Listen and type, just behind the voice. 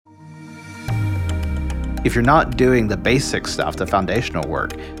If you're not doing the basic stuff, the foundational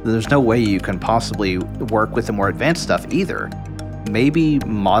work, there's no way you can possibly work with the more advanced stuff either. Maybe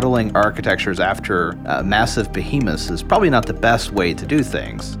modeling architectures after massive behemoths is probably not the best way to do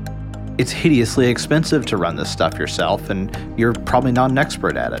things. It's hideously expensive to run this stuff yourself, and you're probably not an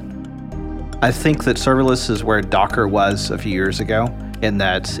expert at it. I think that serverless is where Docker was a few years ago, in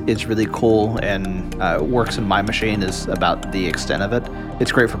that it's really cool and works in my machine is about the extent of it.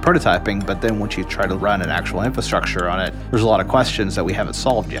 It's great for prototyping, but then once you try to run an actual infrastructure on it, there's a lot of questions that we haven't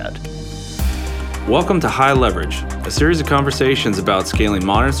solved yet. Welcome to High Leverage, a series of conversations about scaling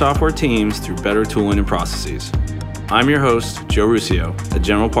modern software teams through better tooling and processes. I'm your host, Joe Ruscio, a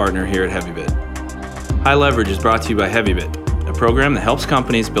general partner here at Heavybit. High Leverage is brought to you by Heavybit, a program that helps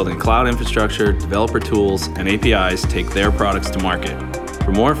companies building cloud infrastructure, developer tools, and APIs take their products to market.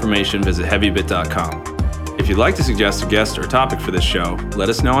 For more information, visit heavybit.com. If you'd like to suggest a guest or topic for this show, let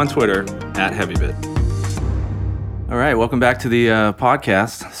us know on Twitter @Heavybit. All right, welcome back to the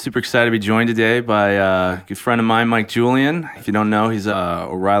podcast. Super excited to be joined today by a good friend of mine, Mike Julian. If you don't know, he's an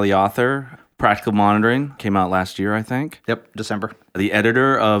O'Reilly author. Practical Monitoring came out last year, I think. Yep, December. The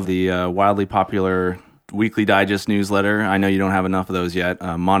editor of the wildly popular Weekly Digest newsletter. I know you don't have enough of those yet.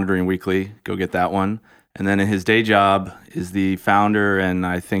 Monitoring Weekly, go get that one. And then in his day job is the founder and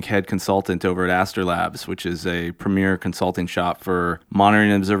I think head consultant over at Aster Labs, which is a premier consulting shop for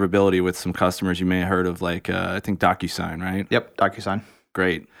monitoring and observability with some customers you may have heard of, like I think DocuSign, right? Yep, DocuSign.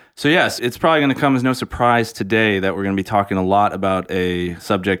 Great. So yes, it's probably going to come as no surprise today that we're going to be talking a lot about a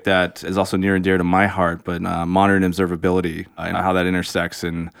subject that is also near and dear to my heart, but monitoring observability and how that intersects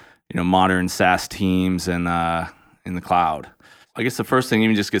in modern SaaS teams and in the cloud. I guess the first thing,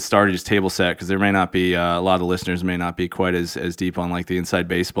 even just get started, is table set, because there may not be, a lot of the listeners may not be quite as deep on like the inside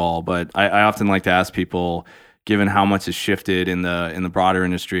baseball, but I often like to ask people, given how much has shifted in the broader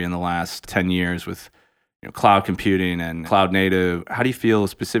industry in the last 10 years with cloud computing and cloud native, how do you feel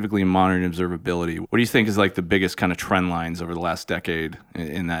specifically in monitoring observability? What do you think is like the biggest kind of trend lines over the last decade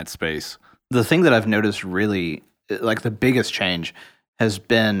in that space? The thing that I've noticed really, like the biggest change, has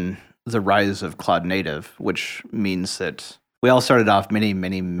been the rise of cloud native, which means that we all started off many,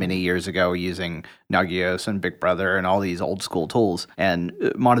 many, many years ago using Nagios and Big Brother and all these old school tools. And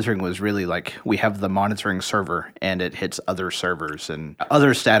monitoring was really like, we have the monitoring server and it hits other servers and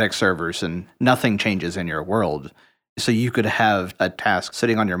other static servers and nothing changes in your world. So you could have a task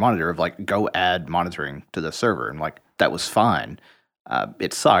sitting on your monitor of like, go add monitoring to the server. And like, that was fine.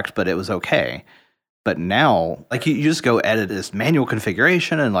 It sucked, but it was okay. But now, like you just go edit this manual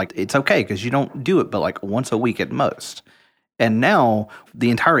configuration and like, it's okay because you don't do it, but like once a week at most. And now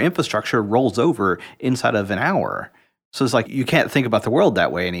the entire infrastructure rolls over inside of an hour. So it's like you can't think about the world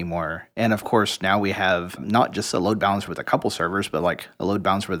that way anymore. And of course, now we have not just a load balancer with a couple servers, but like a load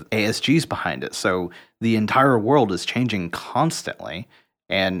balancer with ASGs behind it. So the entire world is changing constantly.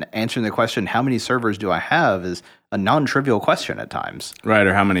 And answering the question, how many servers do I have, is a non-trivial question at times. Right,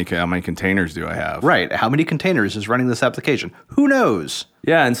 or how many containers do I have? Right, how many containers is running this application? Who knows?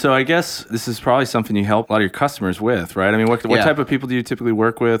 Yeah, and so I guess this is probably something you help a lot of your customers with, right? I mean, what type of people do you typically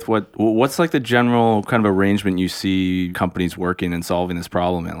work with? What's like the general kind of arrangement you see companies working and solving this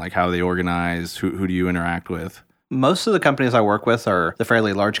problem in? Like how are they organized? Who do you interact with? Most of the companies I work with are the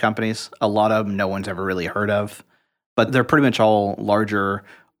fairly large companies. A lot of them no one's ever really heard of, but they're pretty much all larger,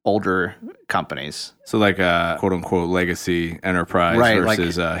 older companies. So like a quote-unquote legacy enterprise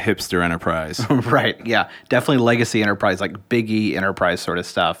versus a hipster enterprise. Right, yeah. Definitely legacy enterprise, like biggie enterprise sort of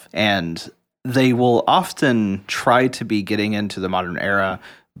stuff. And they will often try to be getting into the modern era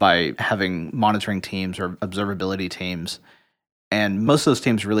by having monitoring teams or observability teams. And most of those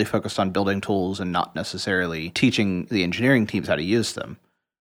teams really focused on building tools and not necessarily teaching the engineering teams how to use them.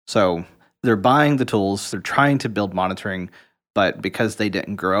 So they're buying the tools, they're trying to build monitoring, but because they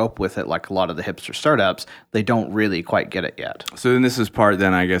didn't grow up with it like a lot of the hipster startups, they don't really quite get it yet. So then this is part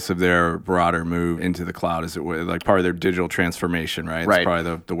then, I guess, of their broader move into the cloud. Is it like part of their digital transformation, right? Right. It's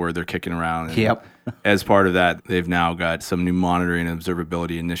probably the word they're kicking around. And yep. As part of that, they've now got some new monitoring and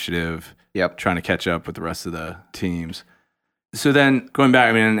observability initiative. Yep. Trying to catch up with the rest of the teams. So then going back,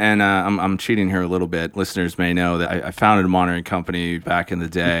 I mean, and I'm cheating here a little bit. Listeners may know that I founded a monitoring company back in the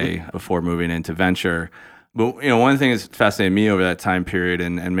day before moving into venture. But one thing that's fascinated me over that time period,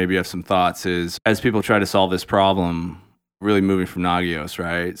 and maybe you have some thoughts, is as people try to solve this problem, really moving from Nagios,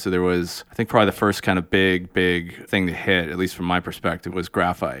 right? So there was, I think probably the first kind of big thing to hit, at least from my perspective, was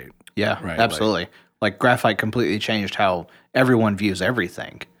graphite. Yeah, right? Absolutely. Like graphite completely changed how everyone views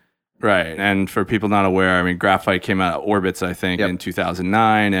everything. Right. And for people not aware, I mean, Graphite came out of Orbitz, I think, in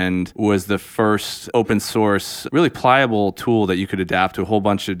 2009 and was the first open source, really pliable tool that you could adapt to a whole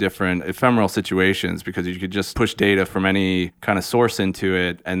bunch of different ephemeral situations because you could just push data from any kind of source into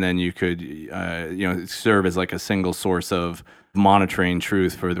it. And then you could, serve as like a single source of monitoring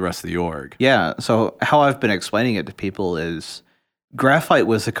truth for the rest of the org. Yeah. So how I've been explaining it to people is Graphite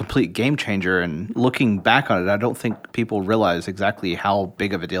was a complete game changer, and looking back on it, I don't think people realize exactly how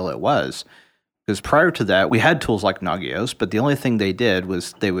big of a deal it was. Because prior to that, we had tools like Nagios, but the only thing they did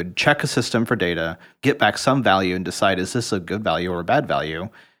was they would check a system for data, get back some value, and decide, is this a good value or a bad value?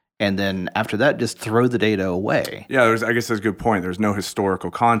 And then after that, just throw the data away. Yeah, I guess that's a good point. There's no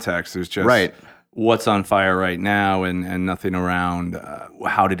historical context. There's just right. What's on fire right now and nothing around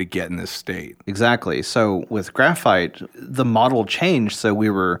how did it get in this state. Exactly. So with Graphite, the model changed, so we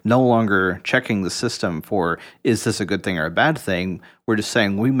were no longer checking the system for, is this a good thing or a bad thing? We're just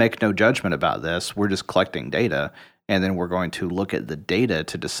saying we make no judgment about this. We're just collecting data, and then we're going to look at the data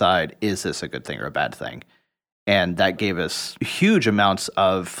to decide, is this a good thing or a bad thing? And that gave us huge amounts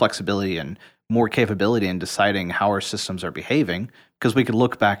of flexibility and more capability in deciding how our systems are behaving, because we could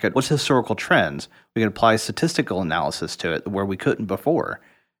look back at what's historical trends. We could apply statistical analysis to it where we couldn't before.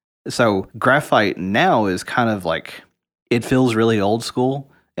 So Graphite now is kind of like, it feels really old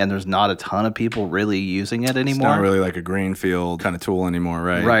school, and there's not a ton of people really using it anymore. It's not really like a greenfield kind of tool anymore,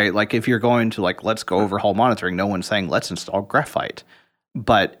 right? Right. Like if you're going to let's go overhaul monitoring, no one's saying let's install Graphite.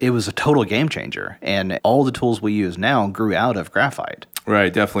 But it was a total game changer, and all the tools we use now grew out of Graphite.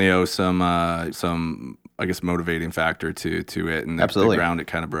 Right, definitely owe some I guess motivating factor to it, and the ground it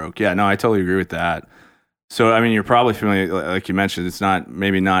kind of broke. Yeah, no, I totally agree with that. So I mean, you're probably familiar, like you mentioned, it's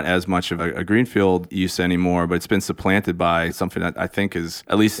maybe not as much of a greenfield use anymore, but it's been supplanted by something that I think is,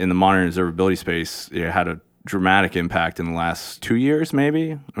 at least in the modern observability space, had a dramatic impact in the last 2 years,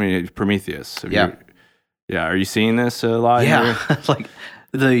 maybe. I mean, Prometheus. Yeah, are you seeing this a lot? Yeah, like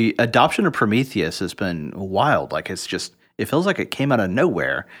the adoption of Prometheus has been wild. Like it feels like it came out of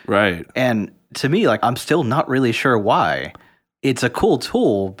nowhere. Right. And to me, I'm still not really sure why. It's a cool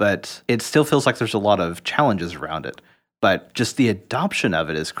tool, but it still feels like there's a lot of challenges around it. But just the adoption of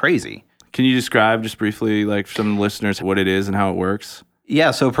it is crazy. Can you describe just briefly, like for some listeners, what it is and how it works?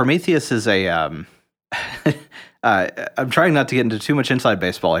 Yeah, so Prometheus is a I'm trying not to get into too much inside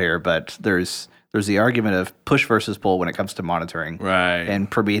baseball here, but there's the argument of push versus pull when it comes to monitoring. Right. And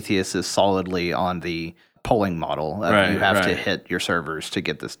Prometheus is solidly on the polling model. You have to hit your servers to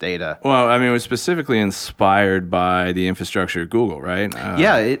get this data. Well, I mean, it was specifically inspired by the infrastructure of Google, right?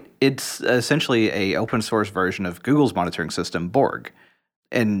 It's essentially a open source version of Google's monitoring system, Borg.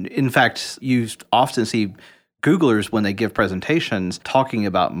 And in fact, you often see Googlers, when they give presentations talking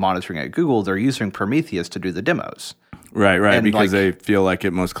about monitoring at Google, they're using Prometheus to do the demos. Right, and because they feel like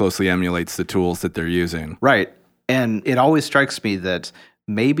it most closely emulates the tools that they're using. Right. And it always strikes me that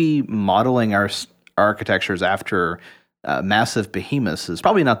maybe modeling our architectures after massive behemoths is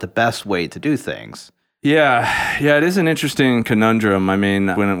probably not the best way to do things. Yeah, it is an interesting conundrum. I mean,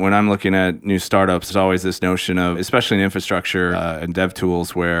 when I'm looking at new startups, there's always this notion of, especially in infrastructure and dev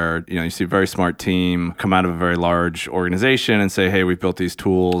tools, where you see a very smart team come out of a very large organization and say, hey, we've built these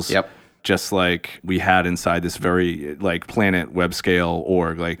tools. Yep. Just like we had inside this very planet web scale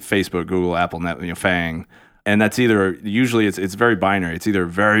org, like Facebook, Google, Apple, FANG. And that's usually it's very binary. It's either a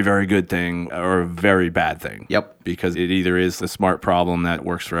very, very good thing or a very bad thing. Yep. Because it either is a smart problem that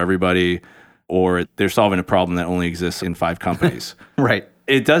works for everybody, or they're solving a problem that only exists in 5 companies. Right.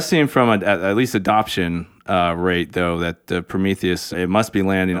 It does seem from at least adoption rate, though, that the Prometheus, it must be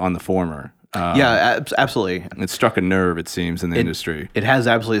landing on the former. Absolutely. It struck a nerve, it seems, in the industry. It has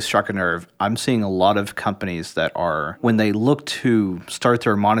absolutely struck a nerve. I'm seeing a lot of companies that are, when they look to start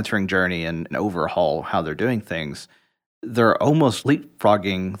their monitoring journey and overhaul how they're doing things, they're almost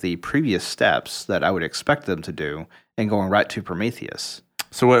leapfrogging the previous steps that I would expect them to do and going right to Prometheus.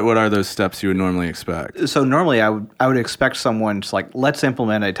 So what are those steps you would normally expect? So normally I would expect someone to let's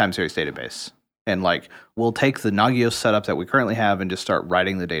implement a time series database. And we'll take the Nagios setup that we currently have and just start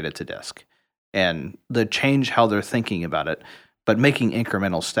writing the data to disk. And change how they're thinking about it, but making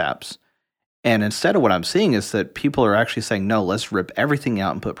incremental steps. And instead of what I'm seeing is that people are actually saying, no, let's rip everything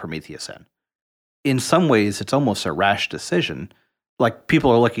out and put Prometheus in. In some ways, it's almost a rash decision.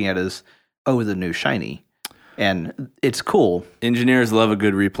 People are looking at it as, the new shiny. And it's cool. Engineers love a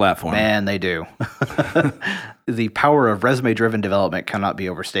good replatform. Man, they do. The power of resume-driven development cannot be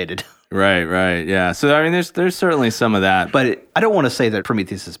overstated. Right. Yeah. So, I mean, there's certainly some of that. But I don't want to say that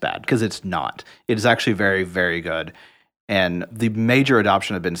Prometheus is bad, because it's not. It is actually very, very good. And the major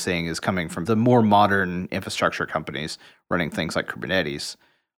adoption I've been seeing is coming from the more modern infrastructure companies running things like Kubernetes.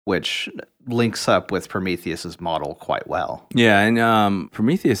 which links up with Prometheus's model quite well. Yeah, and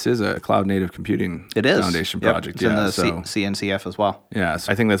Prometheus is a cloud-native computing foundation Yep. project. It's in the CNCF as well. Yeah,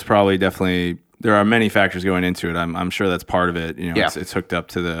 so I think that's probably definitely, there are many factors going into it. I'm sure that's part of it. It's hooked up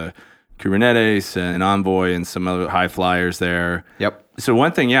to the Kubernetes and Envoy and some other high flyers there. Yep. So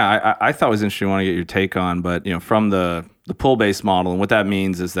one thing, I thought was interesting, I want to get your take on, but from the pull-based model, and what that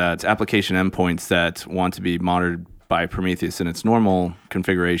means is that application endpoints that want to be monitored by Prometheus in its normal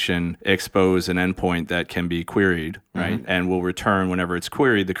configuration expose an endpoint that can be queried, right? Mm-hmm. And will return whenever it's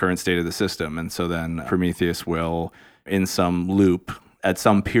queried the current state of the system. And so then Prometheus will, in some loop, at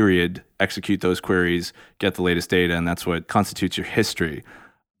some period, execute those queries, get the latest data, and that's what constitutes your history.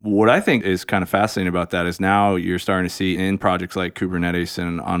 What I think is kind of fascinating about that is now you're starting to see in projects like Kubernetes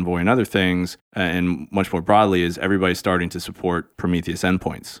and Envoy and other things, and much more broadly, is everybody's starting to support Prometheus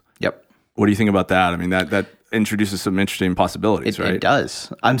endpoints. Yep. What do you think about that? I mean, that introduces some interesting possibilities, right? It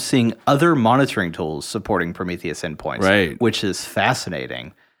does. I'm seeing other monitoring tools supporting Prometheus endpoints, right, which is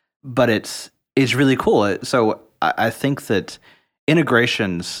fascinating, but it's really cool. So I think that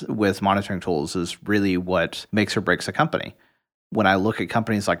integrations with monitoring tools is really what makes or breaks a company. When I look at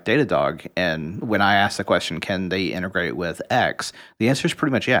companies like Datadog, and when I ask the question, can they integrate with X? The answer is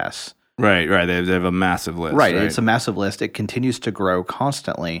pretty much yes. Right. They have a massive list. Right. It's a massive list. It continues to grow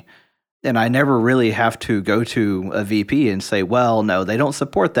constantly. And I never really have to go to a VP and say, well, no, they don't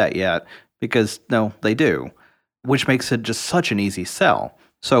support that yet, because no, they do, which makes it just such an easy sell.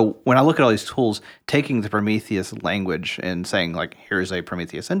 So when I look at all these tools, taking the Prometheus language and saying, like, here's a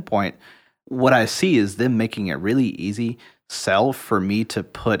Prometheus endpoint, what I see is them making it really easy sell for me to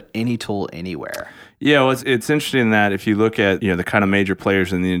put any tool anywhere. Yeah, well, it's interesting that if you look at the kind of major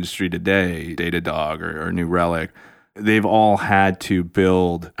players in the industry today, Datadog or New Relic, they've all had to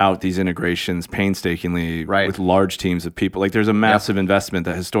build out these integrations painstakingly with large teams of people. Like, there's a massive investment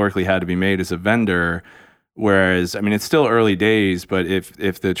that historically had to be made as a vendor, whereas, I mean, it's still early days, but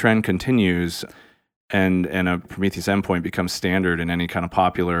if the trend continues and a Prometheus endpoint becomes standard in any kind of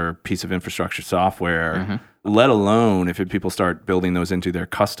popular piece of infrastructure software, mm-hmm. let alone if people start building those into their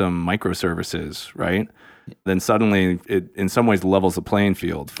custom microservices, right? Then suddenly it in some ways levels the playing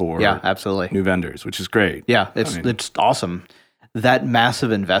field for absolutely. New vendors, which is great. Yeah, it's awesome. That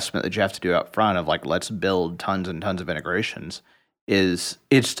massive investment that you have to do up front of, like, let's build tons and tons of integrations, it's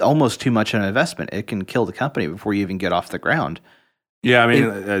almost too much an investment. It can kill the company before you even get off the ground. Yeah, I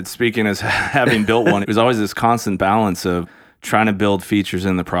mean, speaking as having built one, it was always this constant balance of trying to build features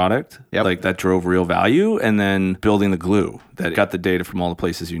in the product, like that drove real value, and then building the glue that got the data from all the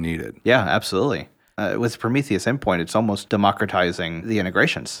places you needed. Yeah, absolutely. With Prometheus endpoint, it's almost democratizing the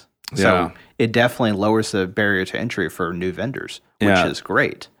integrations. So it definitely lowers the barrier to entry for new vendors, which is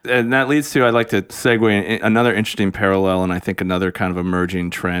great. And that leads to, I'd like to segue in another interesting parallel, and I think another kind of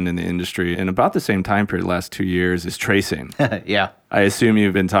emerging trend in the industry in about the same time period, the last 2 years, is tracing. Yeah. I assume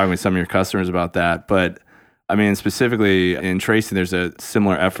you've been talking with some of your customers about that, but I mean, specifically in tracing, there's a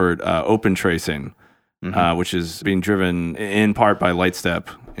similar effort, open tracing, mm-hmm. Which is being driven in part by Lightstep,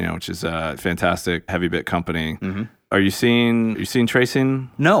 which is a fantastic Heavybit company. Mm-hmm. Are you seeing tracing?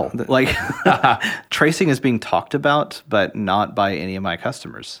 No, like tracing is being talked about, but not by any of my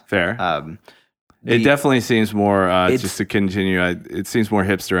customers. Fair. It definitely seems more, just to continue, it seems more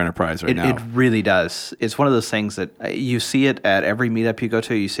hipster enterprise now. It really does. It's one of those things that you see it at every meetup you go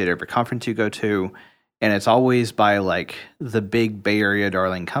to, you see it at every conference you go to, and it's always by, like, the big Bay Area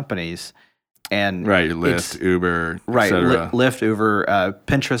darling companies. And Lyft, Uber, etc. Lyft, Uber,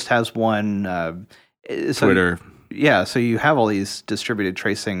 Pinterest has one. Twitter. Yeah, so you have all these distributed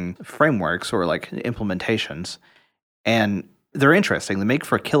tracing frameworks or, like, implementations, and they're interesting. They make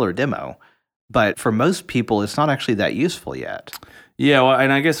for a killer demo, but for most people, it's not actually that useful yet. Yeah, well,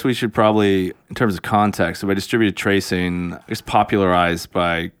 and I guess we should probably, in terms of context, by distributed tracing, it's popularized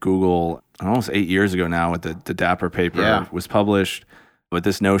by Google almost 8 years ago now with the Dapper paper was published. But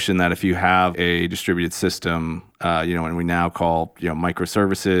this notion that if you have a distributed system, and we now call,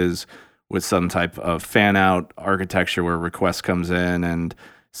 microservices, with some type of fan-out architecture where request comes in and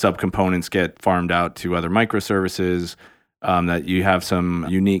subcomponents get farmed out to other microservices, that you have some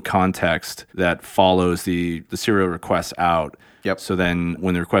unique context that follows the serial requests out. Yep. So then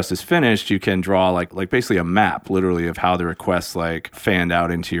when the request is finished, you can draw like basically a map, literally, of how the request fanned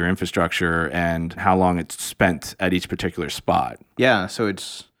out into your infrastructure and how long it's spent at each particular spot. Yeah, so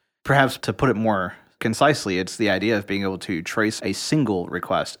it's, perhaps to put it more concisely, it's the idea of being able to trace a single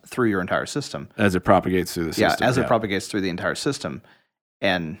request through your entire system. As it propagates through the system. Yeah, as it propagates through the entire system.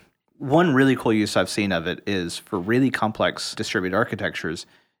 And one really cool use I've seen of it is for really complex distributed architectures,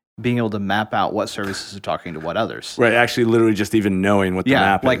 being able to map out what services are talking to what others. Right, actually literally just even knowing what the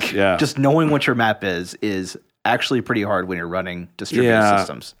map is. Yeah, just knowing what your map is actually pretty hard when you're running distributed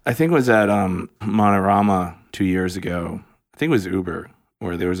systems. I think it was at Monorama 2 years ago. I think it was Uber,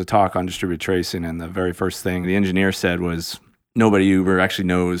 where there was a talk on distributed tracing, and the very first thing the engineer said was, nobody at Uber actually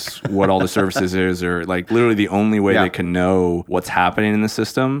knows what all the services is, or like literally the only way they can know what's happening in the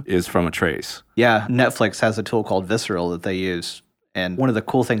system is from a trace. Yeah, Netflix has a tool called Visceral that they use. And one of the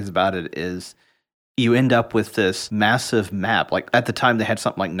cool things about it is you end up with this massive map. Like at the time, they had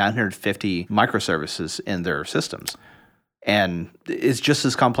something like 950 microservices in their systems. And it's just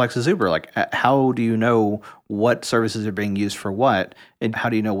as complex as Uber. Like, how do you know what services are being used for what? And how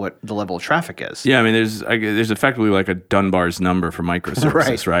do you know what the level of traffic is? Yeah, I mean, there's effectively like a Dunbar's number for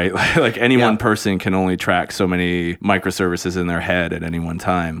microservices, right? Like any one person can only track so many microservices in their head at any one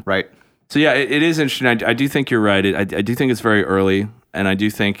time. Right. So yeah, it is interesting. I do think you're right. I do think it's very early. And I do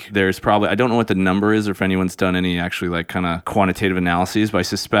think there's probably, I don't know what the number is or if anyone's done any actually like kind of quantitative analyses, but I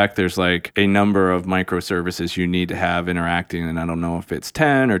suspect there's like a number of microservices you need to have interacting. And I don't know if it's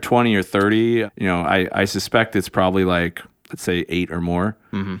 10 or 20 or 30. You know, I suspect it's probably like, let's say 8 or more,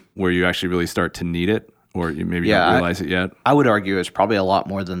 where you actually really start to need it, or you maybe don't realize it yet. I would argue it's probably a lot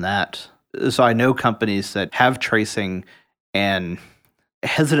more than that. So I know companies that have tracing and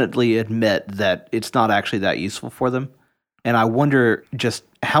hesitantly admit that it's not actually that useful for them. And I wonder just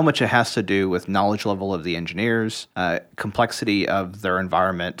how much it has to do with knowledge level of the engineers, complexity of their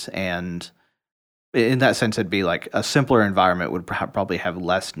environment. And in that sense, it'd be like a simpler environment would probably have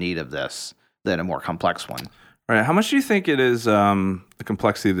less need of this than a more complex one. Right. How much do you think it is the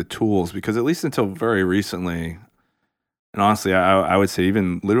complexity of the tools? Because at least until very recently, and honestly, I would say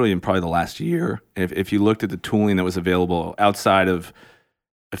even literally in probably the last year, if you looked at the tooling that was available outside of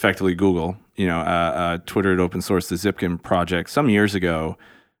effectively Google, you know, Twitter had open sourced the Zipkin project some years ago,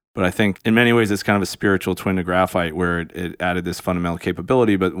 but I think in many ways it's kind of a spiritual twin to Graphite, where it added this fundamental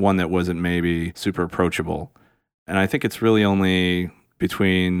capability, but one that wasn't maybe super approachable. And I think it's really only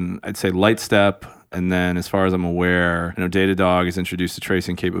between, I'd say, Lightstep, and then as far as I'm aware, you know, Datadog has introduced a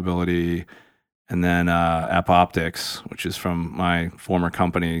tracing capability, and then AppOptics, which is from my former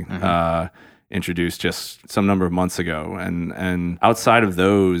company, introduced just some number of months ago. And outside of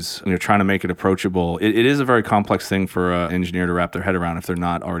those, you know, trying to make it approachable, it is a very complex thing for an engineer to wrap their head around if they're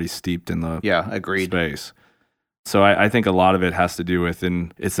not already steeped in the space. So I think a lot of it has to do with,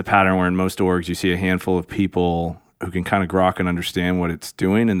 and it's the pattern where in most orgs you see a handful of people who can kind of grok and understand what it's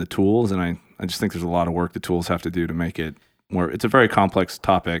doing in the tools. And I just think there's a lot of work the tools have to do to make it more, it's a very complex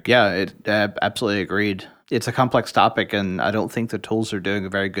topic. Yeah, absolutely agreed. It's a complex topic, and I don't think the tools are doing a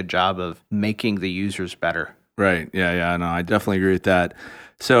very good job of making the users better. Right. Yeah. No, I definitely agree with that.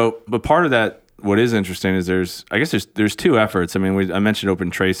 So, but part of that, what is interesting is there's two efforts. I mean, I mentioned open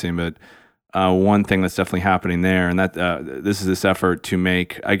tracing, but one thing that's definitely happening there, and that this is this effort to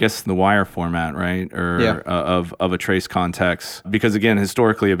make, I guess, the wire format, right, or of a trace context. Because again,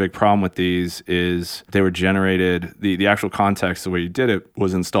 historically, a big problem with these is they were generated. The actual context, the way you did it,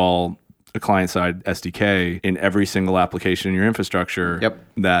 was install a client-side SDK in every single application in your infrastructure.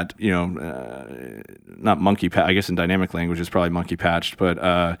 That, you know, not monkey patch. I guess in dynamic language is probably monkey patched, but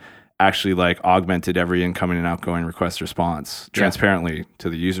actually like augmented every incoming and outgoing request response transparently to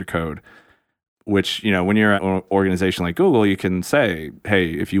the user code. Which, you know, when you're an organization like Google, you can say,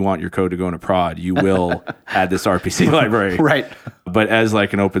 hey, if you want your code to go into prod, you will add this RPC library. Right. But as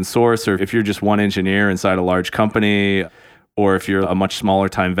like an open source, or if you're just one engineer inside a large company, or if you're a much smaller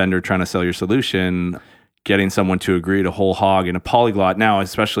time vendor trying to sell your solution, getting someone to agree to whole hog in a polyglot now,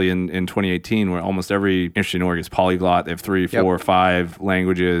 especially in 2018, where almost every interesting org is polyglot. They have 3, 4, 5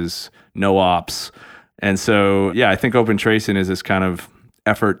 languages, no ops. And so, yeah, I think open tracing is this kind of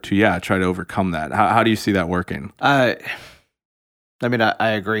effort to try to overcome that. How do you see that working? I mean, I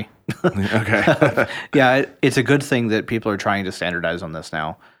agree. Okay. Yeah, it's a good thing that people are trying to standardize on this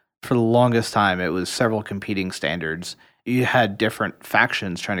now. For the longest time, it was several competing standards. You had different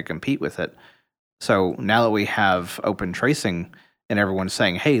factions trying to compete with it. So now that we have open tracing and everyone's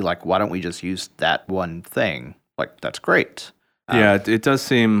saying, hey, like, why don't we just use that one thing? Like, that's great. Yeah, it does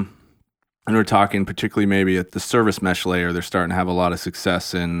seem, and we're talking particularly maybe at the service mesh layer, they're starting to have a lot of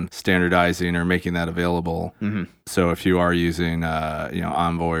success in standardizing or making that available. So if you are using,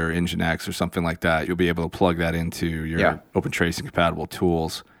 Envoy or Nginx or something like that, you'll be able to plug that into your open tracing compatible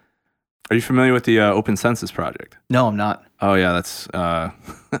tools. Are you familiar with the Open Census project? No, I'm not. Oh yeah, that's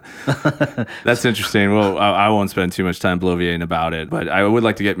that's interesting. Well, I won't spend too much time bloviating about it, but I would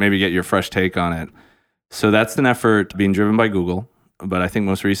like to get your fresh take on it. So that's an effort being driven by Google, but I think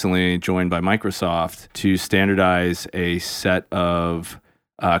most recently joined by Microsoft to standardize a set of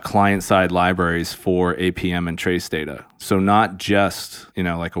client-side libraries for APM and trace data. So not just,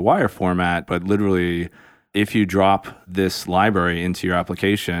 like a wire format, but literally if you drop this library into your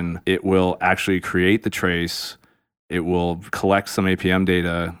application, it will actually create the trace, it will collect some APM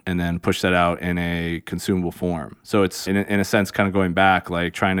data, and then push that out in a consumable form. So it's, in a sense, kind of going back,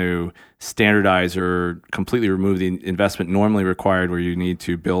 like trying to standardize or completely remove the investment normally required where you need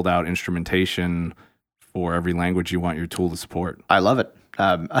to build out instrumentation for every language you want your tool to support. I love it.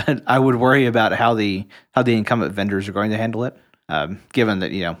 I would worry about how the incumbent vendors are going to handle it, given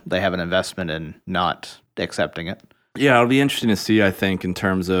that they have an investment in not accepting it. Yeah, it'll be interesting to see, I think, in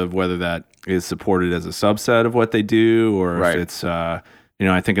terms of whether that is supported as a subset of what they do, or if it's, I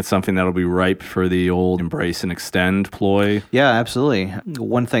think it's something that'll be ripe for the old embrace and extend ploy. Yeah, absolutely.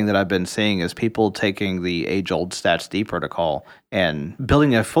 One thing that I've been seeing is people taking the age-old StatsD protocol and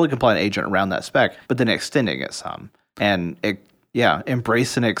building a fully compliant agent around that spec, but then extending it some. And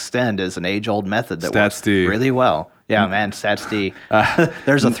embrace and extend is an age-old method that works really well. Yeah, man, StatsD.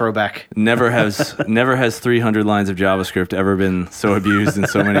 There's a throwback. Never has 300 lines of JavaScript ever been so abused in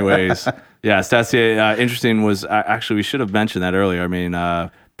so many ways. Yeah, StatsD, interesting was, actually, we should have mentioned that earlier. I mean,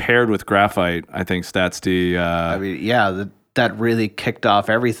 paired with Graphite, I think StatsD... that really kicked off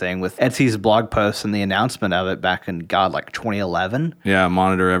everything with Etsy's blog post and the announcement of it back in, 2011. Yeah,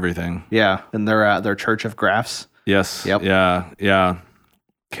 monitor everything. Yeah, and their Church of Graphs. Yes. Yep. Yeah.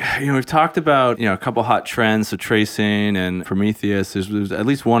 We've talked about, a couple hot trends, so tracing and Prometheus. There's at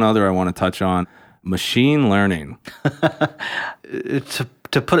least one other I want to touch on, machine learning.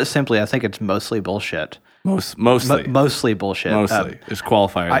 To put it simply, I think it's mostly bullshit. Mostly. Mostly bullshit. Mostly. There's a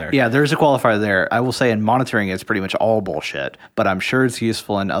qualifier there. There's a qualifier there. I will say in monitoring, it's pretty much all bullshit, but I'm sure it's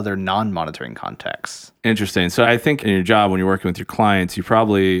useful in other non-monitoring contexts. Interesting. So I think in your job, when you're working with your clients, you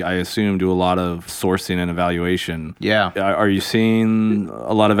probably, I assume, do a lot of sourcing and evaluation. Yeah. Are you seeing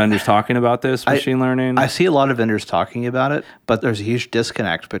a lot of vendors talking about this, machine learning? I see a lot of vendors talking about it, but there's a huge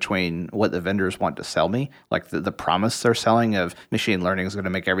disconnect between what the vendors want to sell me, like the promise they're selling of machine learning is going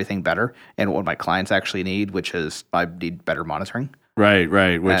to make everything better, and what my clients actually need, which is I need better monitoring. Right.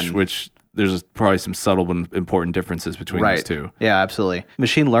 Which there's probably some subtle but important differences between these two. Yeah, absolutely.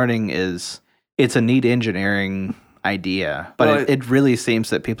 Machine learning it's a neat engineering idea, but it really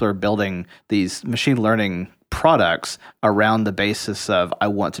seems that people are building these machine learning products around the basis of I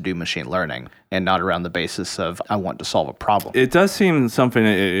want to do machine learning and not around the basis of I want to solve a problem. It does seem something,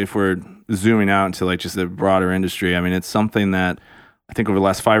 if we're zooming out into like just the broader industry, I mean, it's something that I think over the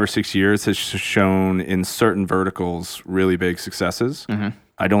last 5 or 6 years has shown in certain verticals really big successes. Mm-hmm.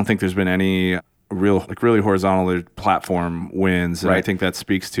 I don't think there's been any really horizontal platform wins. And I think that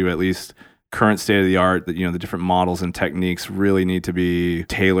speaks to at least current state of the art that, the different models and techniques really need to be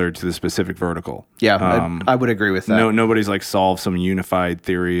tailored to the specific vertical. Yeah, I would agree with that. Nobody's like solved some unified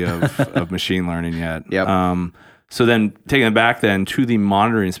theory of machine learning yet. Yep. So then taking it back then to the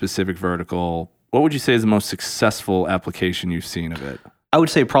monitoring specific vertical, what would you say is the most successful application you've seen of it? I would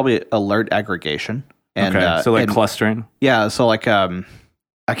say probably alert aggregation. And, so clustering? Yeah, so I can't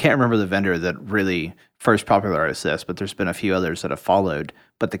remember the vendor that really first popularized this, but there's been a few others that have followed.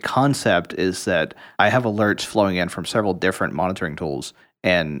 But the concept is that I have alerts flowing in from several different monitoring tools.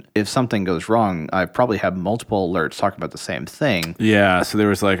 And if something goes wrong, I probably have multiple alerts talking about the same thing. Yeah, so there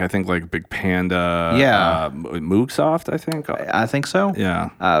was I think Big Panda, Moogsoft, I think. I think so. Yeah.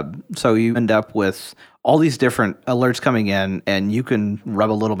 So you end up with all these different alerts coming in, and you can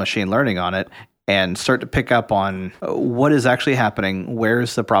rub a little machine learning on it and start to pick up on what is actually happening, where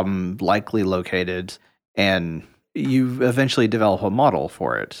is the problem likely located, and you eventually develop a model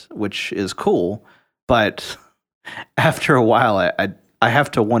for it, which is cool. But after a while, I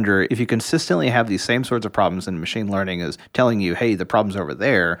have to wonder if you consistently have these same sorts of problems and machine learning is telling you, hey, the problem's over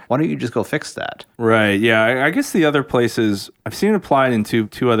there, why don't you just go fix that? Right. Yeah. I guess the other places, I've seen it applied in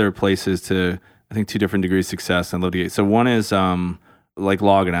two other places to, I think, 2 different degrees of success. And so one is like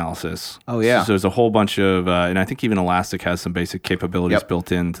log analysis. Oh, yeah. So there's a whole bunch of, and I think even Elastic has some basic capabilities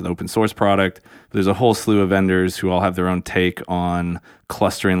built into the open source product. There's a whole slew of vendors who all have their own take on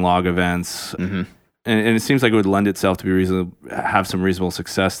clustering log events. Mm-hmm. And it seems like it would lend itself to have some reasonable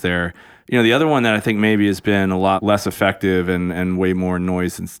success there. The other one that I think maybe has been a lot less effective and way more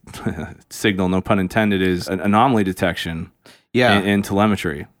noise and signal, no pun intended, is an anomaly detection in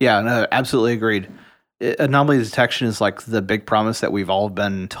telemetry. Yeah, no, absolutely agreed. anomaly detection is like the big promise that we've all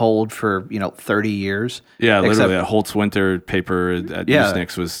been told for 30 years. Yeah, literally, that Holtz-Winter paper at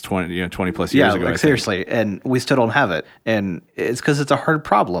Usenix was 20 plus years ago. Like seriously, and we still don't have it, and it's because it's a hard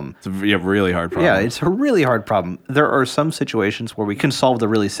problem. It's a really hard problem. Yeah, it's a really hard problem. There are some situations where we can solve the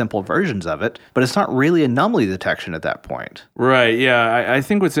really simple versions of it, but it's not really anomaly detection at that point. Right. Yeah, I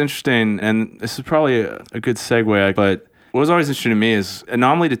think what's interesting, and this is probably a good segue, but what was always interesting to me is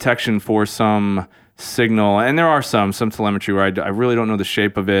anomaly detection for some signal, and there are some telemetry where I really don't know the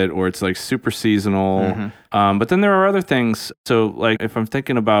shape of it, or it's like super seasonal. But then there are other things. So like if I'm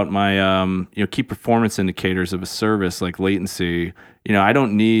thinking about my key performance indicators of a service like latency, I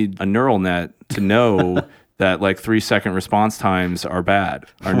don't need a neural net to know that like 3-second response times are bad,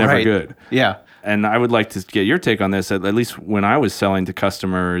 are never good. Yeah. And I would like to get your take on this. At least when I was selling to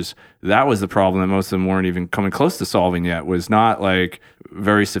customers, that was the problem that most of them weren't even coming close to solving yet, was not like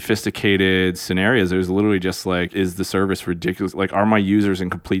very sophisticated scenarios. It was literally just like, is the service ridiculous? Like, are my users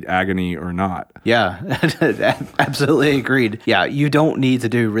in complete agony or not? Yeah, absolutely agreed. Yeah, you don't need to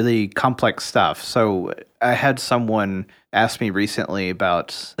do really complex stuff. So I had someone ask me recently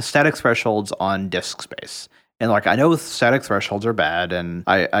about static thresholds on disk space. And like, I know static thresholds are bad and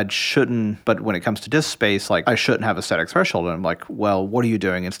I shouldn't, but when it comes to disk space, like I shouldn't have a static threshold. And I'm like, well, what are you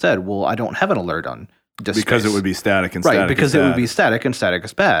doing instead? Well, I don't have an alert on disk because space. It would be static and right, static because is bad. It would be static and static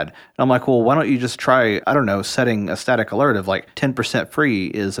is bad. And I'm like, well, why don't you just try, I don't know, setting a static alert of like 10% free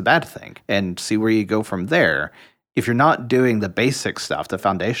is a bad thing and see where you go from there. If you're not doing the basic stuff, the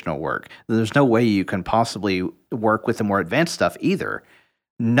foundational work, then there's no way you can possibly work with the more advanced stuff either.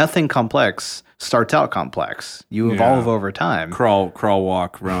 Nothing complex starts out complex. You evolve over time. Crawl,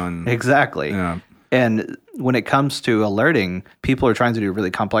 walk, run. Exactly. Yeah. And when it comes to alerting, people are trying to do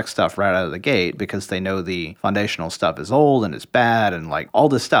really complex stuff right out of the gate because they know the foundational stuff is old and it's bad and like all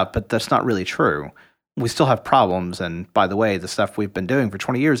this stuff, but that's not really true. We still have problems. And by the way, the stuff we've been doing for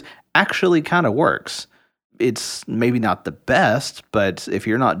 20 years actually kind of works. It's maybe not the best, but if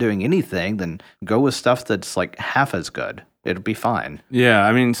you're not doing anything, then go with stuff that's like half as good. It'll be fine. Yeah,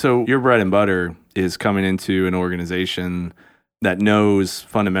 I mean, so your bread and butter is coming into an organization that knows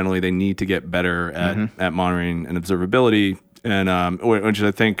fundamentally they need to get better at monitoring and observability. And which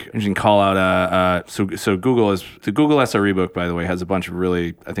I think you can call out. So Google is the Google SRE book, by the way, has a bunch of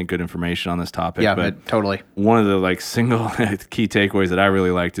really, I think, good information on this topic. Yeah, but totally. One of the like single key takeaways that I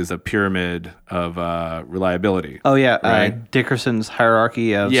really liked is a pyramid of reliability. Oh yeah, right? Dickerson's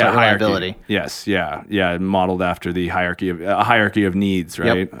hierarchy of reliability. Yes, yeah, modeled after the hierarchy of needs,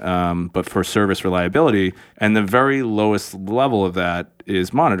 right? Yep. But for service reliability, and the very lowest level of that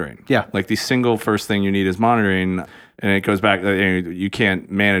is monitoring. Yeah, like the single first thing you need is monitoring. And it goes back, you can't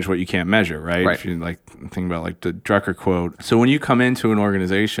manage what you can't measure, right? Right. If you like think about like the Drucker quote. So when you come into an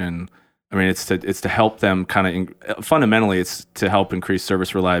organization, I mean, it's to help them kind of fundamentally, it's to help increase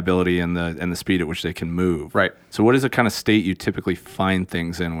service reliability and the speed at which they can move. Right. So what is the kind of state you typically find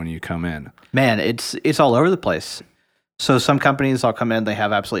things in when you come in? Man, it's all over the place. So some companies, I'll come in, they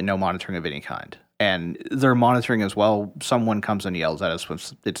have absolutely no monitoring of any kind. And they're monitoring as well. Someone comes and yells at us when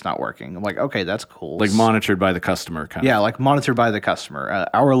it's not working. I'm like, okay, that's cool. Like monitored by the customer, kind of. Yeah, like monitored by the customer.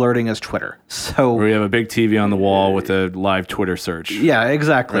 Our alerting is Twitter. So where we have a big TV on the wall with a live Twitter search. Yeah,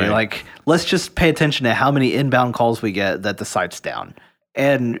 exactly. Right. Like, let's just pay attention to how many inbound calls we get that the site's down.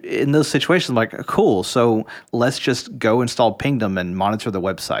 And in those situations, I'm like, cool. So let's just go install Pingdom and monitor the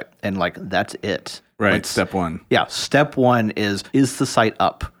website. And like, that's it. Right, like, step one. Yeah, step one is the site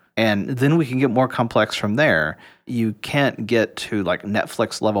up? And then we can get more complex from there. You can't get to like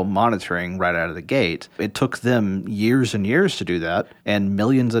Netflix level monitoring right out of the gate. It took them years and years to do that and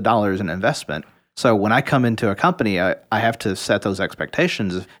millions of dollars in investment. So when I come into a company, I have to set those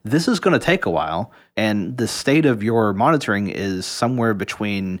expectations. This is going to take a while, and the state of your monitoring is somewhere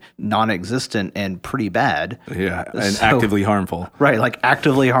between non-existent and pretty bad. Yeah, and actively harmful. Right, like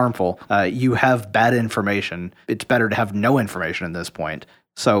actively harmful. You have bad information. It's better to have no information at this point.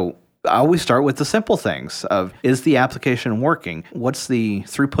 So I always start with the simple things of, is the application working? What's the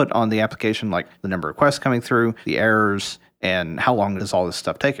throughput on the application, like the number of requests coming through, the errors, and how long is all this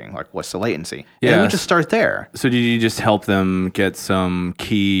stuff taking? Like, what's the latency? Yeah. And we just start there. So did you just help them get some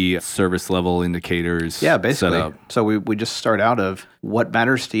key service level indicators basically. set up? So we just start out of what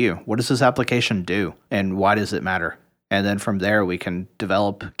matters to you? What does this application do? And why does it matter? And then from there, we can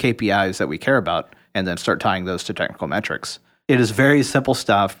develop KPIs that we care about and then start tying those to technical metrics. It is very simple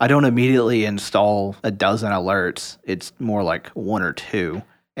stuff. I don't immediately install a dozen alerts. It's more like one or two,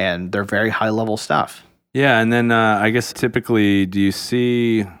 and they're very high-level stuff. Yeah, and then I guess typically, do you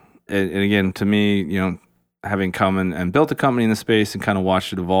see, and again, to me, having come and built a company in the space and kind of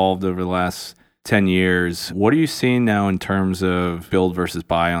watched it evolve over the last 10 years. What are you seeing now in terms of build versus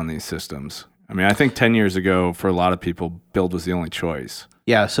buy on these systems? I mean, I think 10 years ago, for a lot of people, build was the only choice.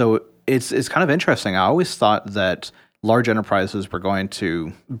 Yeah, so it's kind of interesting. I always thought that large enterprises were going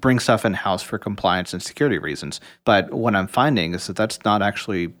to bring stuff in-house for compliance and security reasons. But what I'm finding is that that's not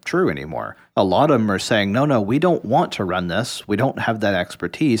actually true anymore. A lot of them are saying, no, we don't want to run this. We don't have that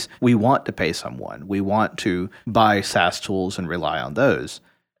expertise. We want to pay someone. We want to buy SaaS tools and rely on those.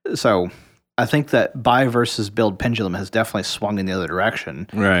 So I think that buy versus build pendulum has definitely swung in the other direction.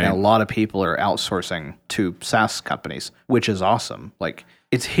 Right. And a lot of people are outsourcing to SaaS companies, which is awesome. Like,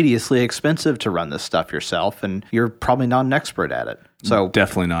 it's hideously expensive to run this stuff yourself, and you're probably not an expert at it. So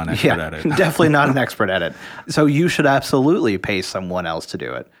definitely not an expert at it. Definitely not an expert at it. So you should absolutely pay someone else to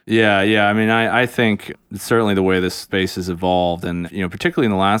do it. Yeah. I mean, I think certainly the way this space has evolved, and particularly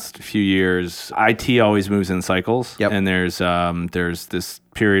in the last few years, IT always moves in cycles. Yep. And there's this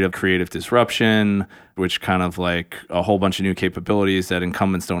period of creative disruption, which kind of like a whole bunch of new capabilities that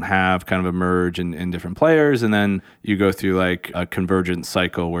incumbents don't have kind of emerge in different players. And then you go through like a convergence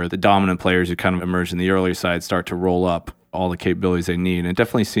cycle where the dominant players who kind of emerge in the earlier side start to roll up all the capabilities they need. And it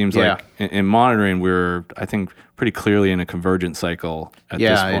definitely seems like in monitoring, we're, I think, pretty clearly in a convergence cycle at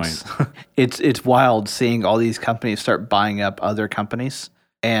this point. It's wild seeing all these companies start buying up other companies.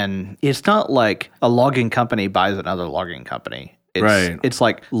 And it's not like a logging company buys another logging company. It's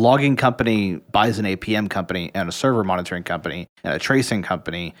like logging company buys an APM company and a server monitoring company and a tracing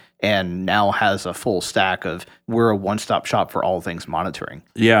company, and now has a full stack of, we're a one-stop shop for all things monitoring.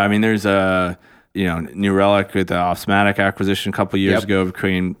 Yeah, I mean, there's New Relic with the Offsmatic acquisition a couple of years ago,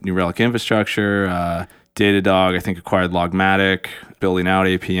 creating New Relic infrastructure. Datadog, I think, acquired Logmatic, building out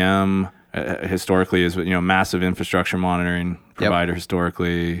APM. Historically is massive infrastructure monitoring provider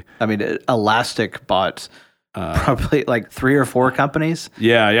historically. I mean, Elastic bought probably like 3 or 4 companies.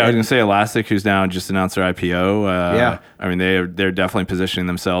 Yeah. I was going to say Elastic, who's now just announced their IPO. I mean, they're definitely positioning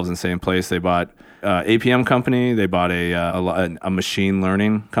themselves in the same place. They bought APM company. They bought a machine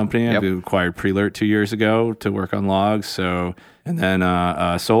learning company. Who acquired Prelert 2 years ago to work on logs. So, and then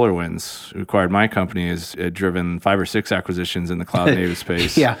SolarWinds, who acquired my company, has driven 5 or 6 acquisitions in the cloud native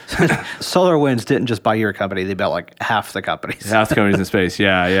space. Yeah, SolarWinds didn't just buy your company; they bought like half the companies. Half the companies in space.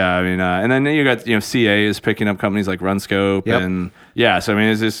 Yeah. I mean, and then you got CA is picking up companies like RunScope, and so I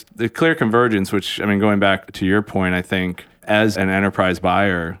mean, it's the clear convergence. Which, I mean, going back to your point, I think, as an enterprise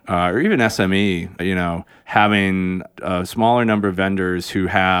buyer or even SME, having a smaller number of vendors who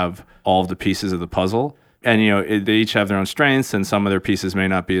have all of the pieces of the puzzle, and they each have their own strengths, and some of their pieces may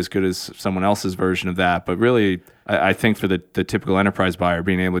not be as good as someone else's version of that. But really, I think for the typical enterprise buyer,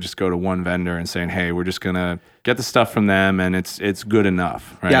 being able to just go to one vendor and saying, "Hey, we're just gonna get the stuff from them, and it's good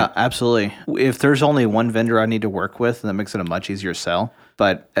enough." Right? Yeah, absolutely. If there's only one vendor I need to work with, that makes it a much easier sell.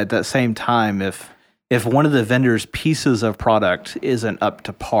 But at that same time, if one of the vendor's pieces of product isn't up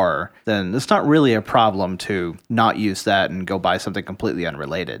to par, then it's not really a problem to not use that and go buy something completely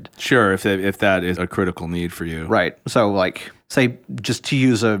unrelated. Sure, if that is a critical need for you. Right. So, like, say, just to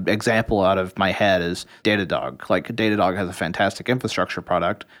use an example out of my head is Datadog. Like, Datadog has a fantastic infrastructure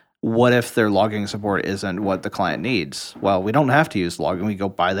product. What if their logging support isn't what the client needs? Well, we don't have to use logging. We go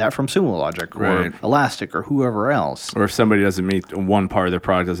buy that from Sumo Logic or Elastic or whoever else. Or if somebody doesn't meet one part of their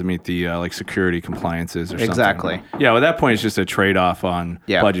product, doesn't meet the security compliances or something. Exactly. Yeah, well, at that point, it's just a trade-off on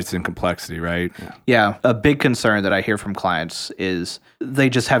budgets and complexity, right? Yeah. A big concern that I hear from clients is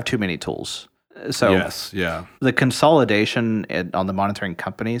they just have too many tools. So the consolidation on the monitoring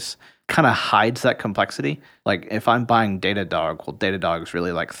companies kind of hides that complexity. Like, if I'm buying Datadog, well, Datadog's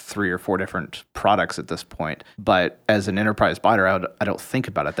really like 3 or 4 different products at this point. But as an enterprise buyer, I don't think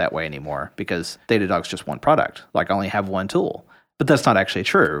about it that way anymore, because Datadog's just one product. Like, I only have one tool. But that's not actually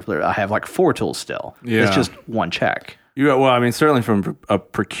true. I have like 4 tools still. Yeah. It's just one check. Well, I mean, certainly from a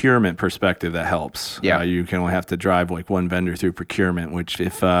procurement perspective, that helps. Yeah. You can only have to drive like one vendor through procurement, which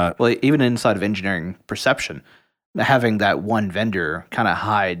if... well, even inside of engineering perception, having that one vendor kind of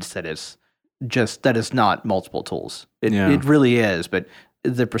hides that it's not multiple tools. It really is, but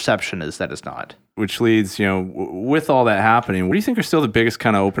the perception is that it's not. Which leads, with all that happening, what do you think are still the biggest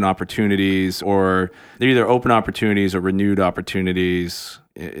kind of open opportunities, or they're either open opportunities or renewed opportunities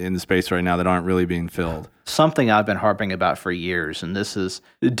in the space right now that aren't really being filled? Something I've been harping about for years, and this is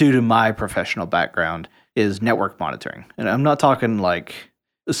due to my professional background, is network monitoring. And I'm not talking like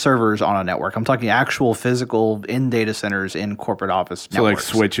servers on a network. I'm talking actual physical in data centers, in corporate office So networks.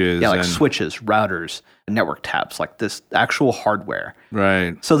 like switches. Yeah, like switches, routers, network taps, like this actual hardware.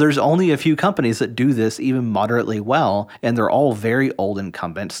 Right. So there's only a few companies that do this even moderately well, and they're all very old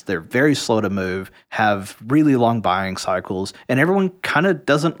incumbents. They're very slow to move, have really long buying cycles, and everyone kind of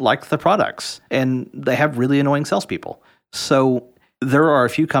doesn't like the products, and they have really annoying salespeople. So there are a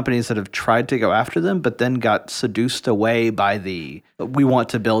few companies that have tried to go after them, but then got seduced away by we want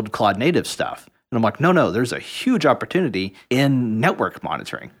to build cloud native stuff. And I'm like, no, there's a huge opportunity in network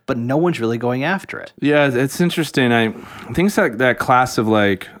monitoring, but no one's really going after it. Yeah, it's interesting. I think it's that class of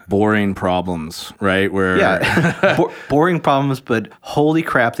like boring problems, right? Where boring problems, but holy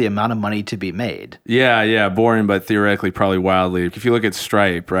crap, the amount of money to be made. Yeah, boring, but theoretically probably wildly. If you look at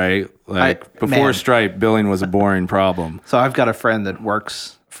Stripe, right? Like before Stripe, billing was a boring problem. So I've got a friend that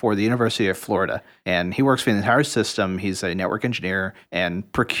works for the University of Florida, and he works for the entire system. He's a network engineer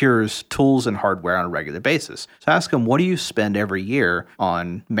and procures tools and hardware on a regular basis. So I ask him, what do you spend every year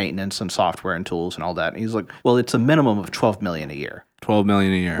on maintenance and software and tools and all that? And he's like, well, it's a minimum of $12 million a year. $12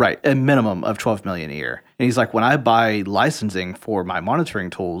 million a year. Right, a minimum of $12 million a year. And he's like, when I buy licensing for my monitoring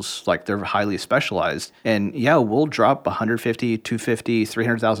tools, like they're highly specialized, and yeah, we'll drop $150,000,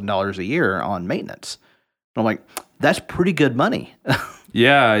 $250,000, $300,000 a year on maintenance. And I'm like, that's pretty good money.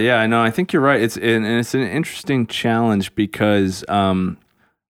 Yeah, I know. I think you're right. It's an interesting challenge because a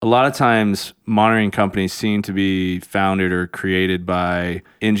lot of times monitoring companies seem to be founded or created by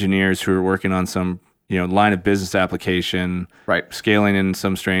engineers who are working on some line of business application, right, scaling in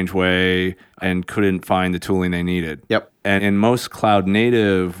some strange way, and couldn't find the tooling they needed. Yep. And in most cloud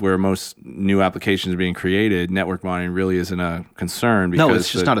native, where most new applications are being created, network monitoring really isn't a concern. Because no,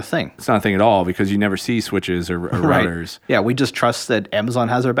 it's just not a thing. It's not a thing at all because you never see switches or right. routers. Yeah, we just trust that Amazon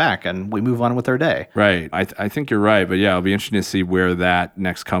has our back and we move on with our day. Right. I think you're right. But yeah, it'll be interesting to see where that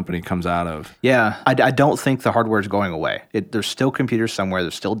next company comes out of. Yeah, I don't think the hardware is going away. There's still computers somewhere.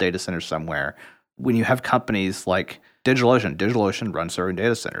 There's still data centers somewhere. When you have companies like DigitalOcean runs their own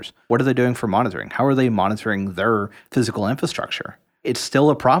data centers. What are they doing for monitoring? How are they monitoring their physical infrastructure? It's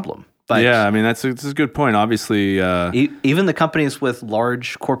still a problem. But yeah, I mean, that's a good point. Obviously, even the companies with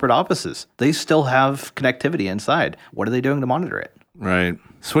large corporate offices, they still have connectivity inside. What are they doing to monitor it? Right.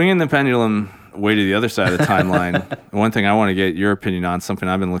 Swinging the pendulum way to the other side of the timeline, one thing I want to get your opinion on, something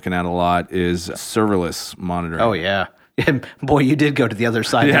I've been looking at a lot, is serverless monitoring. Oh, yeah. Boy, you did go to the other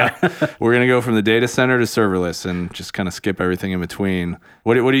side there. We're going to go from the data center to serverless and just kind of skip everything in between.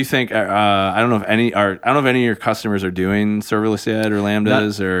 What do you think? I don't know if any of your customers are doing serverless yet or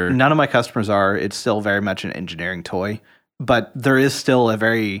Lambdas. None of my customers are. It's still very much an engineering toy. But there is still a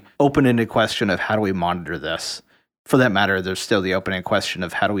very open-ended question of how do we monitor this? For that matter, there's still the open-ended question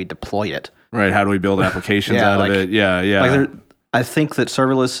of how do we deploy it? Right. How do we build applications out of it? Yeah. I think that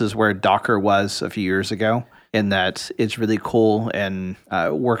serverless is where Docker was a few years ago. In that it's really cool and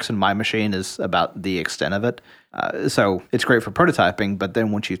works in my machine is about the extent of it. So it's great for prototyping, but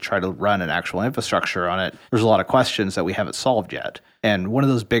then once you try to run an actual infrastructure on it, there's a lot of questions that we haven't solved yet. And one of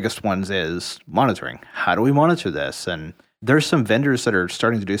those biggest ones is monitoring. How do we monitor this? And there's some vendors that are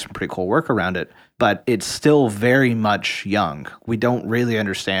starting to do some pretty cool work around it, but it's still very much young. We don't really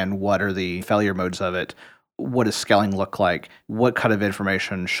understand what are the failure modes of it. What does scaling look like? What kind of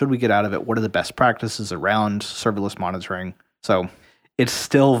information should we get out of it? What are the best practices around serverless monitoring? So it's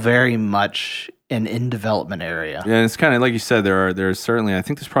still very much an in-development area. Yeah, and it's kind of like you said, there's certainly, I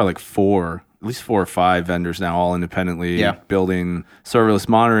think there's probably like at least 4 or 5 vendors now all independently building serverless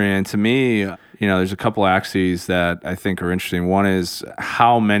monitoring. And to me, there's a couple axes that I think are interesting. One is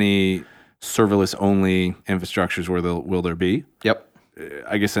how many serverless only infrastructures will there be? Yep.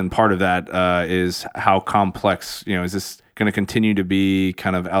 I guess, and part of that is how complex, is this going to continue to be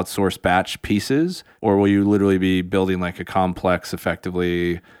kind of outsourced batch pieces, or will you literally be building like a complex,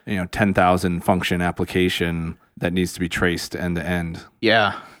 effectively, 10,000 function application that needs to be traced end to end?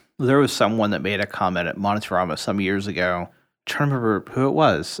 Yeah. There was someone that made a comment at Monitorama some years ago. I'm trying to remember who it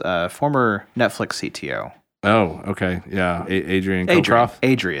was, former Netflix CTO. Oh, okay. Yeah. Adrian Cockcroft?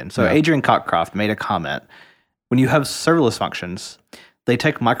 Adrian. So Adrian Cockcroft made a comment. When you have serverless functions, they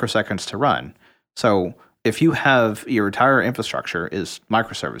take microseconds to run. So if you have your entire infrastructure is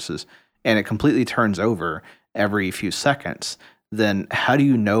microservices and it completely turns over every few seconds, then how do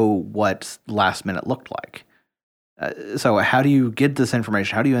you know what last minute looked like? So how do you get this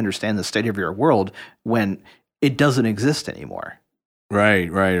information? How do you understand the state of your world when it doesn't exist anymore? Right.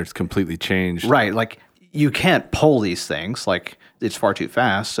 It's completely changed. Right. Like you can't pull these things. Like it's far too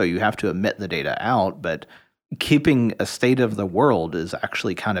fast. So you have to emit the data out. But keeping a state of the world is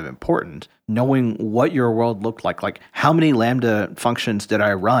actually kind of important. Knowing what your world looked like how many Lambda functions did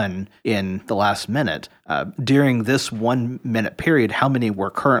I run in the last minute? During this 1 minute period, how many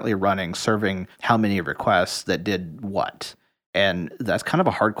were currently running, serving how many requests that did what? And that's kind of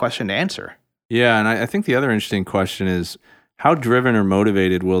a hard question to answer. Yeah, and I think the other interesting question is, how driven or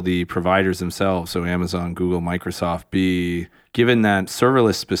motivated will the providers themselves, so Amazon, Google, Microsoft, be, given that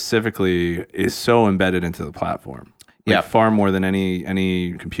serverless specifically is so embedded into the platform? Far more than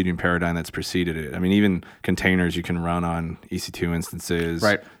any computing paradigm that's preceded it. I mean, even containers you can run on EC2 instances.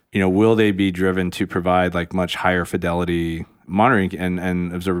 Right. Will they be driven to provide like much higher fidelity monitoring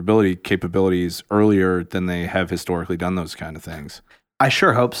and observability capabilities earlier than they have historically done those kind of things? I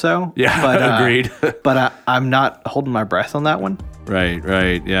sure hope so. Yeah, but, agreed. But I'm not holding my breath on that one.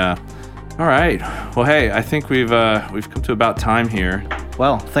 Right. Yeah. All right. Well, hey, I think we've come to about time here.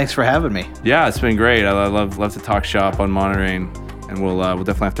 Well, thanks for having me. Yeah, it's been great. I love to talk shop on monitoring, and we'll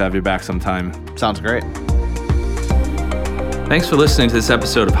definitely have to have you back sometime. Sounds great. Thanks for listening to this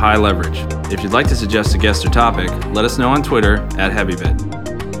episode of High Leverage. If you'd like to suggest a guest or topic, let us know on Twitter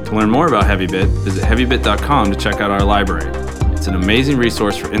 @Heavybit. To learn more about Heavybit, visit heavybit.com to check out our library. It's an amazing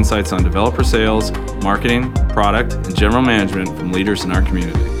resource for insights on developer sales, marketing, product, and general management from leaders in our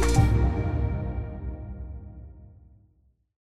community.